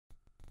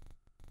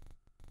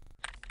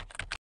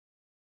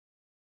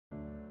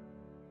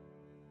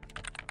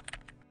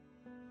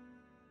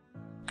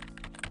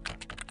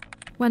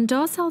When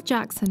Darcel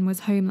Jackson was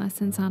homeless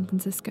in San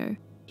Francisco,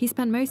 he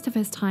spent most of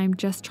his time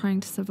just trying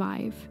to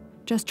survive,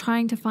 just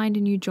trying to find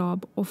a new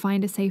job or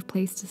find a safe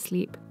place to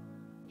sleep.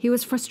 He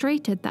was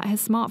frustrated that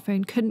his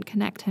smartphone couldn't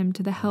connect him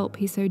to the help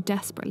he so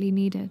desperately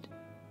needed.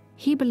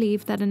 He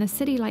believed that in a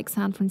city like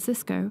San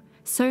Francisco,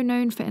 so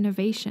known for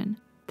innovation,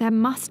 there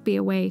must be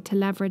a way to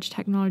leverage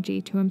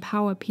technology to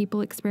empower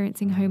people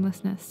experiencing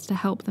homelessness to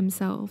help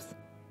themselves.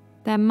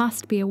 There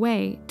must be a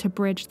way to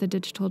bridge the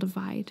digital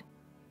divide.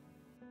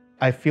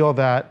 I feel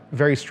that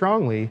very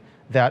strongly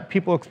that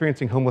people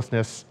experiencing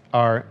homelessness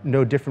are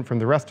no different from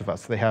the rest of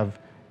us. They have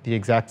the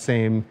exact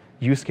same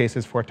use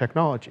cases for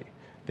technology.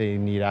 They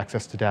need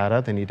access to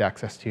data, they need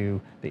access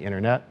to the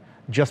internet.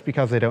 Just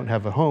because they don't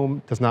have a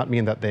home does not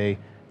mean that they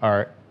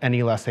are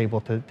any less able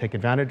to take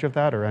advantage of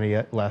that or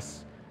any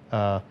less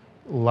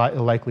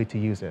likely to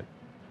use it.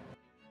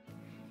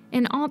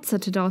 In answer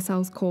to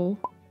Darcel's call,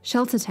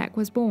 ShelterTech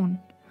was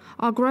born.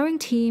 Our growing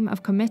team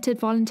of committed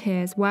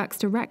volunteers works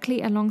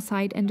directly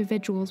alongside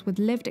individuals with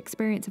lived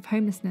experience of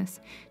homelessness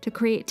to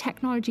create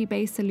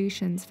technology-based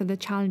solutions for the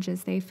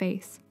challenges they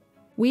face.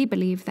 We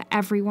believe that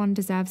everyone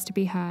deserves to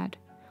be heard.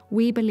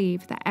 We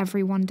believe that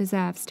everyone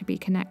deserves to be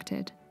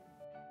connected.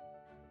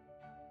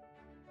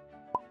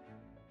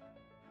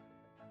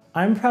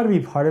 I'm proud to be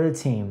part of a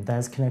team that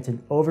has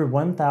connected over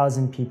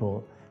 1,000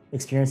 people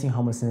experiencing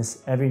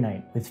homelessness every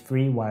night with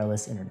free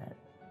wireless internet.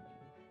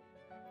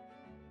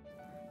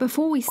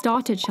 Before we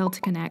started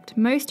ShelterConnect,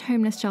 most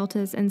homeless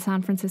shelters in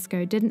San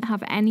Francisco didn't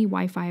have any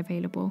Wi-Fi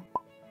available.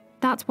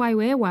 That's why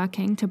we're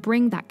working to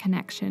bring that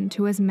connection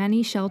to as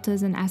many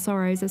shelters and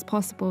SROs as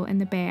possible in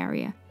the Bay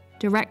Area,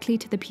 directly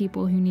to the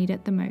people who need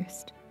it the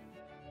most.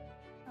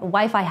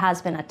 Wi-Fi has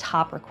been a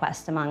top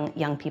request among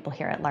young people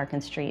here at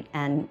Larkin Street,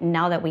 and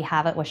now that we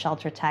have it with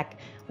ShelterTech,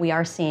 we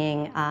are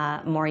seeing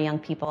more young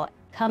people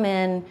come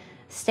in,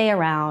 stay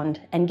around,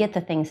 and get the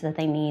things that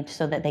they need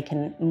so that they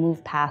can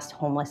move past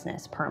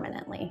homelessness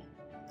permanently.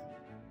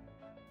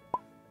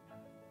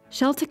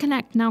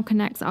 ShelterConnect now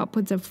connects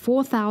upwards of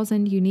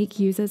 4,000 unique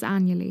users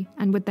annually,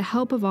 and with the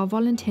help of our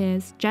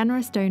volunteers,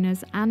 generous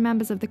donors, and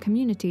members of the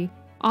community,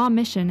 our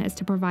mission is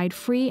to provide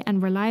free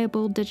and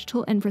reliable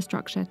digital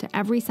infrastructure to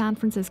every San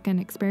Franciscan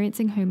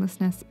experiencing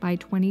homelessness by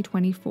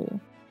 2024.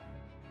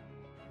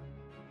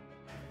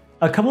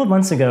 A couple of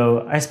months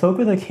ago, I spoke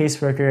with a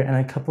caseworker and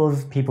a couple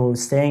of people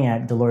staying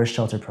at Dolores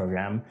Shelter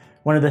Program,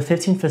 one of the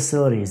 15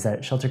 facilities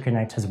that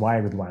ShelterConnect has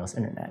wired with wireless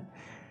internet.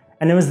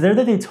 And it was there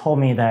that they told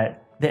me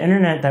that the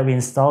internet that we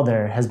installed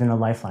there has been a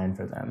lifeline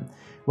for them.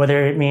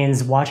 Whether it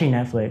means watching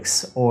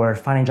Netflix or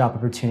finding job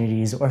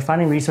opportunities or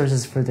finding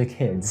resources for their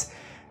kids,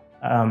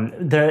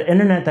 the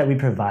internet that we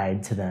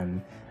provide to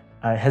them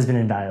has been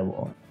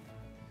invaluable.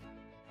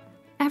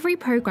 Every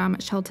program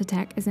at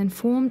ShelterTech is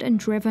informed and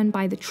driven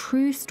by the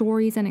true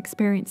stories and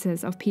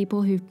experiences of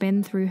people who've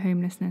been through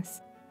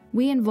homelessness.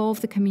 We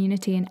involve the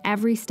community in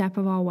every step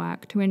of our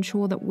work to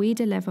ensure that we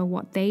deliver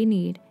what they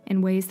need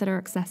in ways that are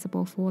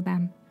accessible for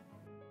them.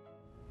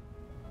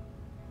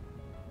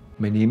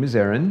 My name is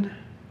Aaron.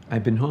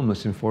 I've been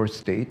homeless in 4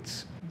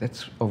 states.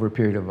 That's over a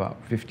period of about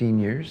 15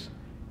 years.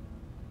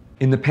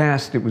 In the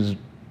past, it was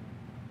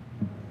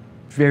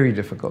very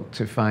difficult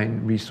to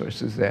find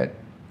resources that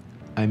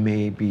I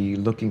may be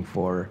looking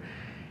for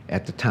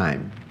at the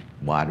time.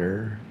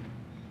 Water,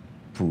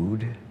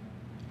 food,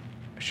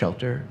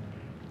 shelter,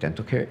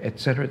 dental care, et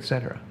cetera, et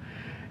cetera.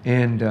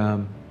 And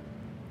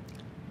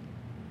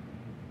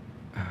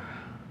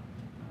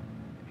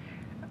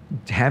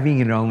having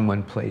it all in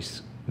one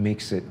place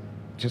makes it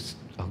just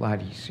a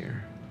lot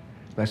easier,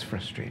 less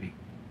frustrating.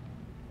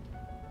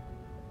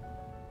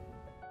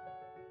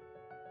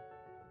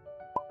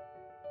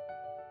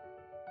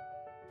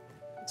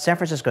 San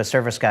Francisco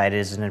Service Guide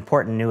is an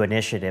important new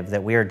initiative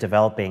that we are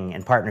developing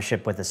in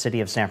partnership with the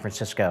City of San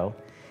Francisco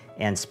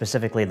and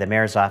specifically the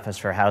Mayor's Office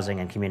for Housing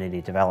and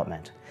Community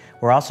Development.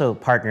 We're also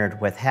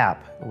partnered with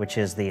HAP, which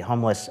is the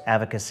Homeless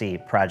Advocacy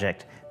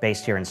Project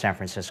based here in San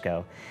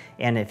Francisco.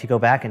 And if you go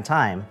back in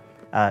time,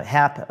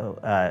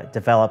 HAP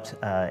developed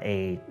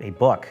a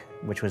book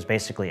which was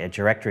basically a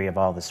directory of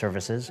all the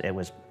services. It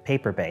was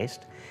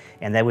paper-based,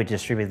 and they would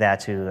distribute that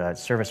to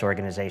service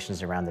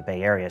organizations around the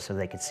Bay Area so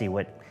they could see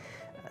what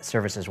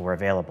services were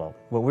available.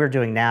 What we're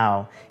doing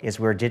now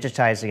is we're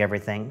digitizing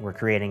everything. We're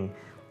creating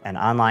an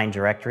online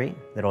directory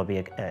that will be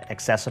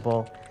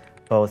accessible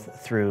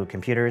both through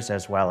computers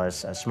as well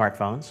as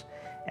smartphones,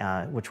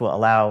 which will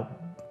allow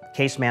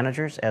case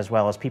managers as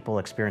well as people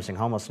experiencing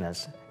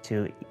homelessness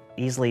to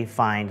easily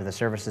find the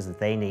services that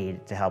they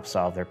need to help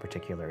solve their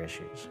particular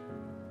issues.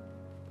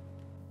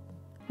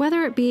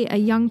 Whether it be a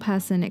young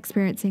person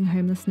experiencing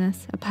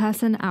homelessness, a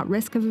person at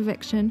risk of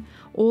eviction,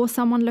 or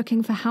someone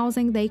looking for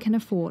housing they can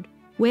afford,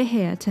 we're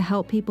here to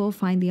help people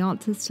find the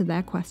answers to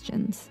their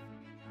questions.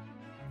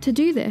 To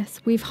do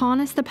this, we've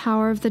harnessed the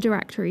power of the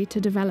directory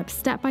to develop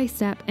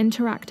step-by-step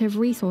interactive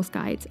resource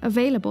guides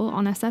available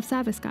on SF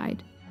Service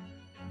Guide.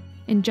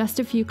 In just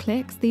a few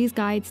clicks, these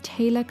guides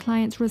tailor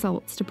clients'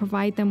 results to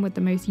provide them with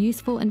the most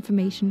useful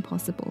information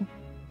possible.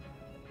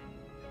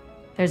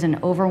 There's an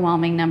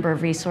overwhelming number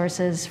of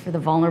resources for the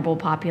vulnerable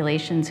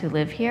populations who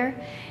live here,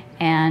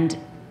 and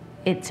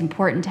it's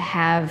important to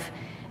have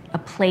a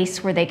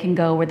place where they can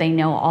go where they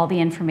know all the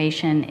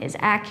information is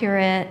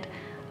accurate,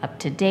 up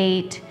to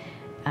date,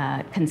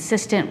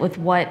 consistent with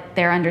what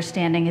their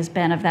understanding has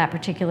been of that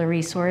particular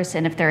resource,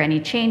 and if there are any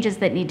changes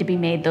that need to be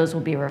made, those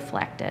will be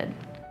reflected.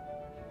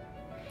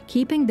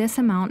 Keeping this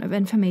amount of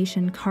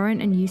information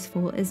current and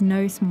useful is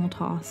no small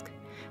task.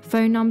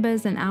 Phone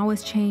numbers and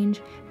hours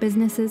change,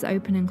 businesses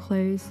open and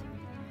close.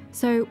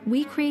 So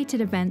we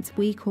created events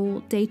we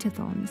call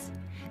Datathons.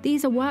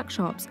 These are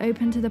workshops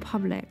open to the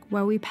public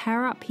where we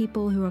pair up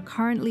people who are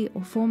currently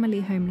or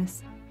formerly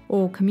homeless,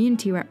 or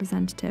community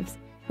representatives,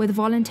 with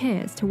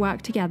volunteers to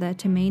work together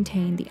to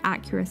maintain the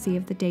accuracy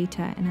of the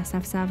data in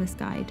SF Service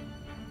Guide.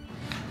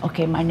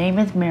 Okay, my name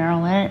is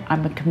Marilyn.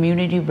 I'm a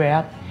community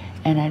rep,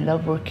 and I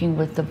love working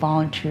with the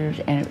volunteers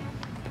and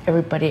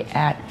everybody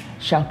at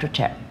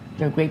ShelterTech.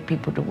 They're great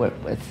people to work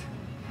with.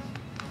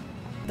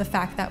 The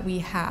fact that we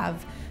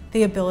have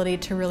the ability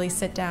to really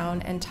sit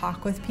down and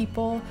talk with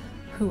people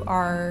who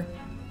are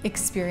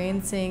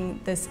experiencing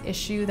this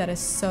issue that is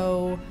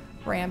so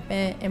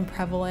rampant and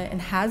prevalent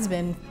and has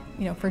been,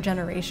 for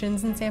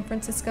generations in San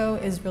Francisco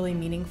is really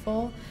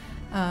meaningful,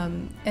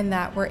 and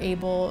that we're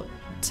able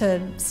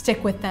to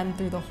stick with them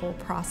through the whole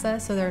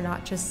process. So they're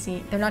not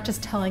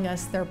just telling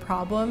us their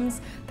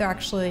problems, they're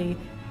actually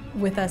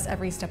with us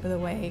every step of the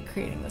way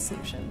creating the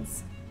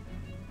solutions.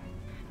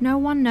 No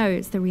one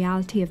knows the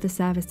reality of the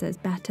services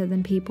better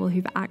than people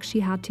who've actually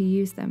had to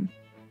use them.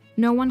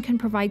 No one can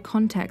provide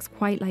context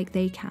quite like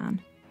they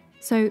can.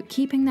 So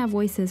keeping their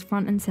voices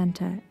front and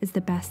center is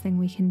the best thing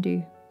we can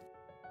do.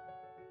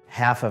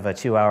 Half of a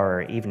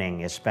 2-hour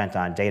evening is spent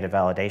on data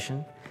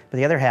validation, but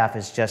the other half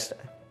is just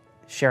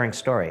sharing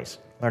stories,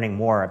 learning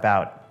more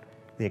about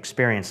the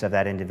experience of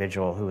that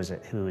individual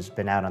who's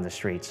been out on the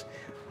streets.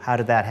 How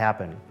did that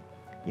happen?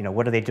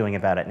 What are they doing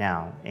about it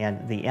now?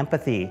 And the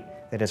empathy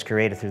that is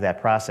created through that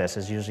process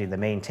is usually the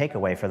main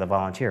takeaway for the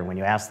volunteer. When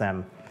you ask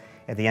them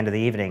at the end of the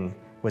evening,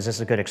 was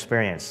this a good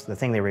experience? The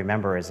thing they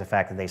remember is the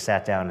fact that they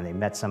sat down and they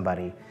met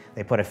somebody,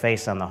 they put a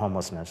face on the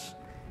homelessness.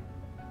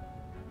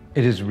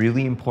 It is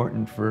really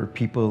important for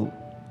people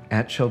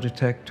at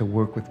ShelterTech to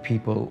work with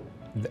people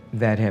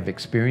that have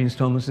experienced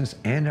homelessness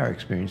and are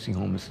experiencing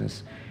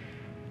homelessness,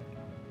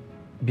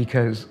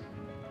 because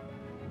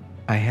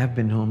I have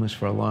been homeless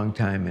for a long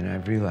time and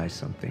I've realized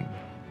something.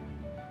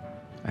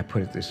 I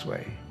put it this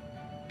way: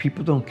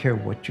 people don't care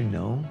what you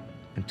know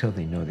until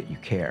they know that you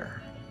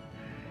care.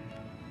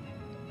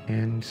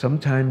 And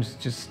sometimes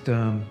just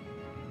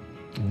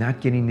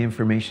not getting the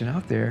information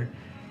out there,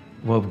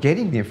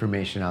 getting the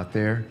information out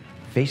there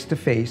face to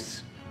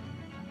face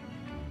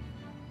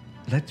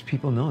lets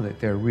people know that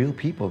there are real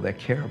people that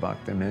care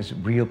about them as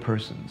real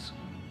persons.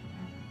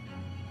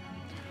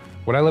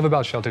 What I love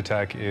about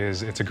ShelterTech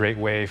is it's a great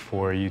way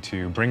for you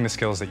to bring the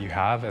skills that you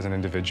have as an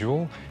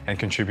individual and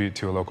contribute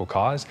to a local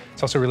cause.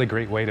 It's also a really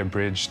great way to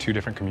bridge two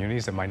different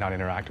communities that might not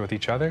interact with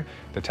each other,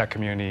 the tech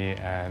community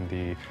and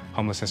the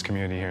homelessness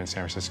community here in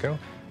San Francisco.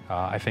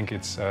 I think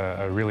it's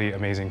a really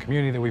amazing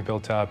community that we've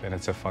built up, and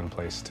it's a fun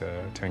place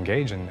to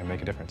engage and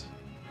make a difference.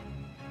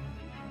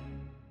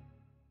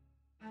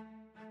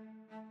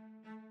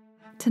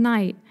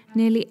 Tonight,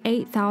 nearly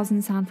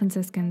 8,000 San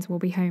Franciscans will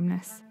be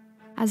homeless.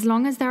 As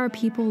long as there are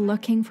people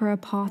looking for a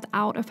path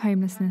out of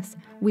homelessness,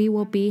 we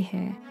will be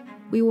here.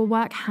 We will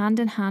work hand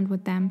in hand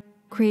with them,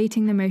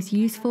 creating the most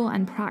useful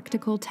and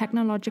practical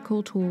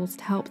technological tools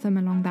to help them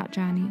along that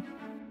journey.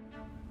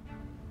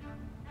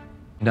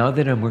 Now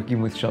that I'm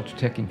working with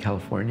ShelterTech in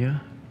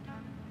California,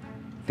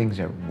 things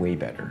are way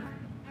better.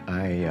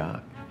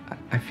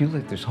 I feel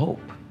that there's hope.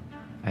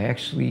 I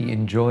actually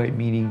enjoy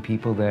meeting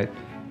people that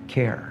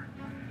care,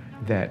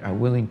 that are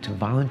willing to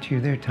volunteer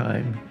their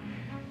time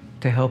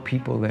to help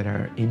people that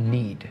are in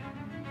need.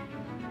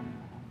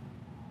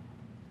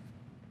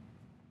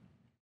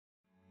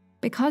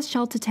 Because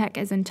ShelterTech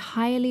is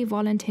entirely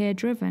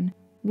volunteer-driven,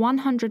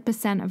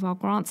 100% of our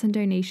grants and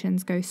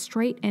donations go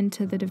straight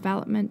into the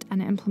development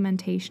and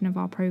implementation of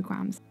our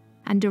programs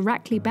and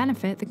directly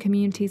benefit the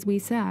communities we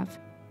serve.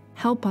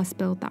 Help us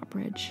build that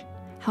bridge.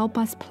 Help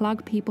us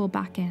plug people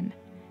back in.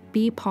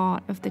 Be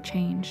part of the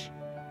change.